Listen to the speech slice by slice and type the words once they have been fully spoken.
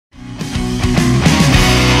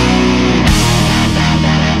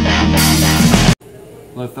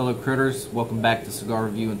Hello fellow critters, welcome back to Cigar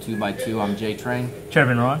Review and 2x2. I'm Jay Train.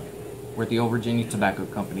 Chairman Ron. We're at the Old Virginia Tobacco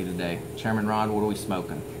Company today. Chairman Ron, what are we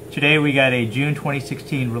smoking? Today we got a June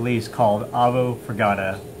 2016 release called AVO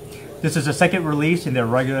Fogata. This is the second release in their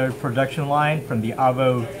regular production line from the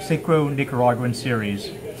AVO Syncro Nicaraguan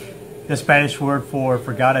series. The Spanish word for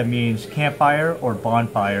Fogata means campfire or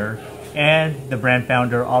bonfire, and the brand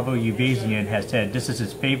founder AVO Uvezian has said this is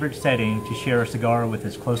his favorite setting to share a cigar with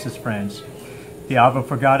his closest friends. The AVO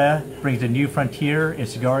Fogata brings a new frontier in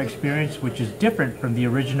cigar experience which is different from the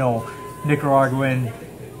original Nicaraguan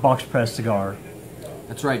box press cigar.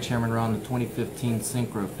 That's right, Chairman Ron. The 2015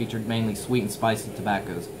 Syncro featured mainly sweet and spicy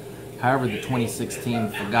tobaccos. However, the 2016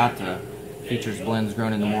 Fogata features blends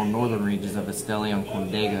grown in the more northern regions of Esteli and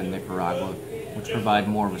Condega in Nicaragua, which provide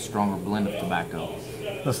more of a stronger blend of tobacco.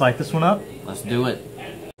 Let's light this one up. Let's do it.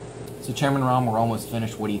 So Chairman Ron, we're almost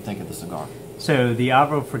finished. What do you think of the cigar? So the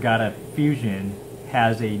AVO Fogata Fusion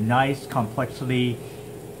has a nice complexity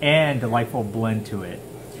and delightful blend to it.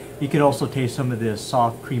 You could also taste some of the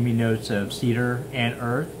soft, creamy notes of cedar and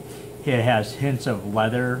earth. It has hints of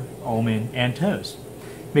leather, almond, and toast,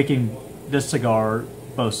 making this cigar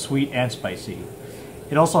both sweet and spicy.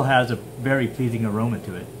 It also has a very pleasing aroma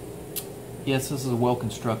to it. Yes, this is a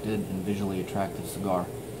well-constructed and visually attractive cigar.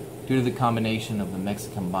 Due to the combination of the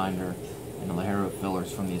Mexican binder and the Ligero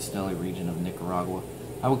fillers from the Esteli region of Nicaragua,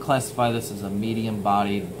 I would classify this as a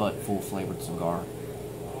medium-bodied but full-flavored cigar.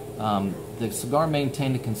 The cigar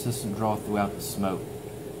maintained a consistent draw throughout the smoke.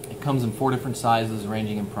 It comes in 4 different sizes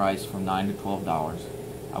ranging in price from $9 to $12.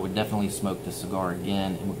 I would definitely smoke this cigar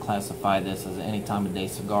again and would classify this as an any time of day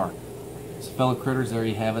cigar. So fellow critters, there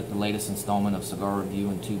you have it, the latest installment of Cigar Review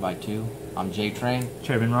and 2x2. I'm Jay Train.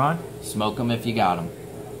 Chairman Ron. Smoke 'em if you got 'em.